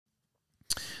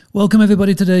Welcome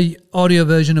everybody to the audio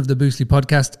version of the Boostly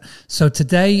podcast. So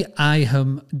today I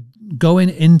am going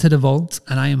into the vault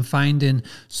and I am finding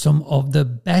some of the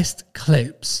best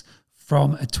clips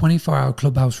from a 24-hour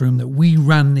Clubhouse room that we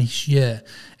ran this year.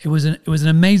 It was an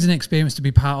amazing experience to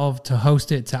be part of, to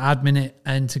host it, to admin it,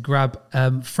 and to grab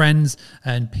friends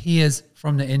and peers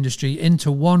from the industry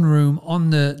into one room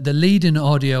on the leading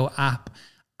audio app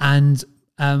and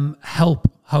help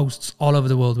hosts all over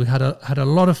the world. We had a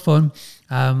lot of fun.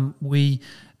 We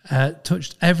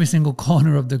touched every single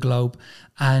corner of the globe,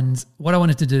 and what I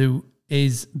wanted to do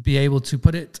is be able to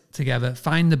put it together,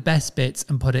 find the best bits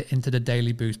and put it into the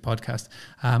Daily Boost podcast.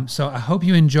 So I hope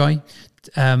you enjoy.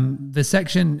 The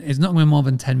section is not going to be more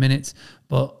than 10 minutes,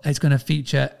 but it's going to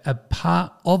feature a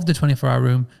part of the 24-hour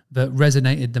room that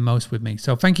resonated the most with me.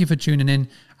 So thank you for tuning in,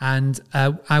 and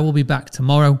I will be back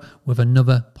tomorrow with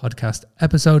another podcast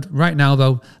episode. Right now,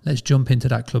 though, let's jump into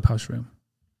that Clubhouse room.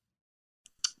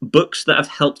 Books that have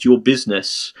helped your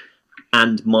business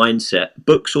and mindset,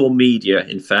 books or media,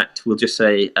 in fact, we'll just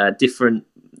say different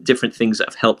things that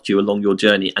have helped you along your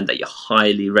journey and that you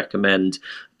highly recommend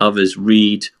others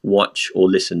read, watch, or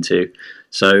listen to.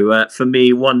 So for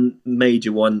me, one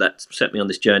major one that set me on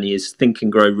this journey is Think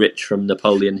and Grow Rich from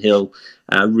Napoleon Hill.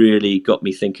 Really got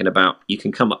me thinking about you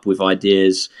can come up with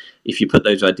ideas. If you put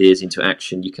those ideas into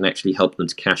action, you can actually help them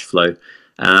to cash flow.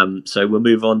 So we'll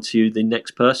move on to the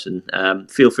next person.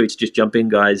 Feel free to just jump in,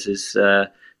 guys, as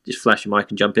just flash your mic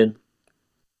and jump in.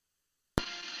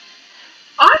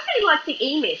 I really like the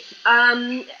E-Myth.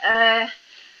 I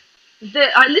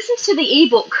listened to the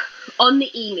ebook on the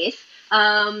E-Myth,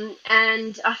 and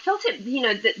I felt it.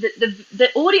 The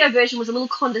audio version was a little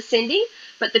condescending,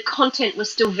 but the content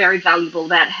was still very valuable.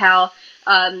 About how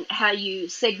you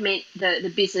segment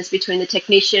the business between the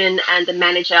technician and the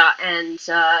manager and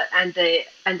the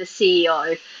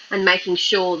CEO, and making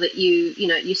sure that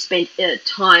you spend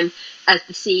time as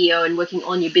the CEO and working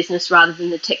on your business rather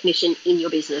than the technician in your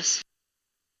business.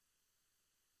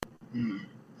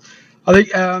 I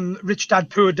think Rich Dad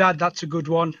Poor Dad, that's a good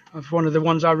one. It's one of the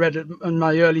ones I read in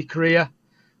my early career.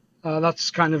 That's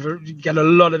kind of you get a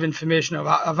lot of information.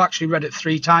 I've actually read it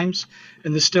 3 times,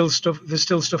 and there's still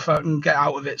stuff I can get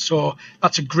out of it. So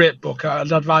that's a great book.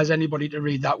 I'd advise anybody to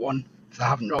read that one if they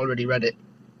haven't already read it.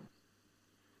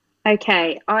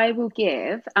 Okay, I will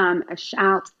give a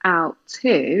shout out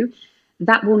to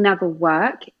That Will Never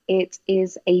Work. It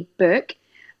is a book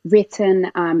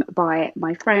written by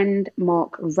my friend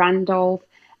Mark Randolph,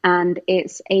 and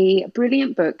it's a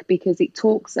brilliant book because it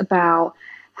talks about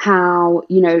how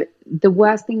the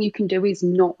worst thing you can do is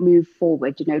not move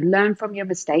forward. Learn from your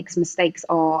mistakes. Mistakes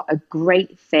are a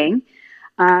great thing,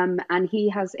 and he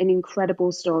has an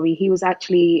incredible story. He was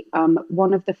actually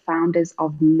one of the founders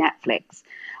of Netflix,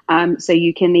 so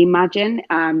you can imagine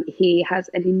he has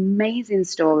an amazing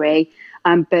story.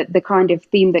 But the kind of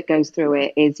theme that goes through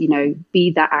it is,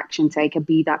 be that action taker,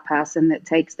 be that person that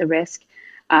takes the risk.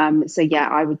 So yeah,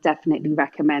 I would definitely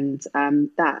recommend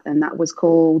that. And that was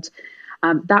called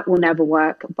That Will Never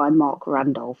Work by Mark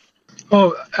Randolph.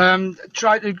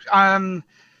 Try to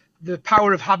The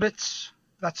Power of Habits.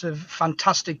 That's a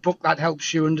fantastic book that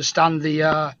helps you understand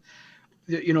the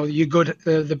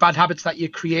bad habits that you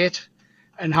create,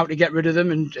 and how to get rid of them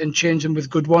and change them with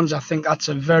good ones. I think that's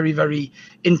a very, very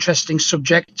interesting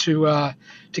subject to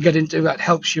get into. That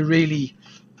helps you really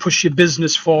push your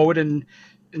business forward and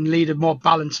lead a more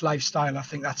balanced lifestyle. I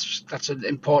think that's an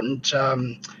important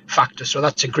factor. So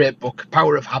that's a great book,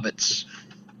 Power of Habits.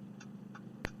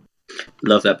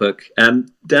 Love that book.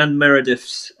 Dan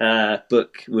Meredith's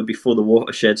book would be For the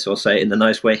Watershed, so I'll say it in the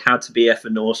nice way, How to Be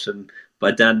Effing Awesome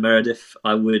by Dan Meredith.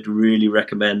 I would really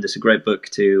recommend. It's a great book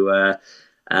to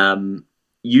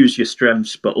use your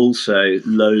strengths, but also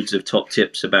loads of top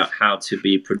tips about how to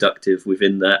be productive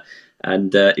within that.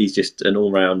 And he's just an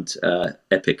all-round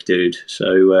epic dude.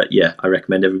 So yeah, I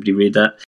recommend everybody read that.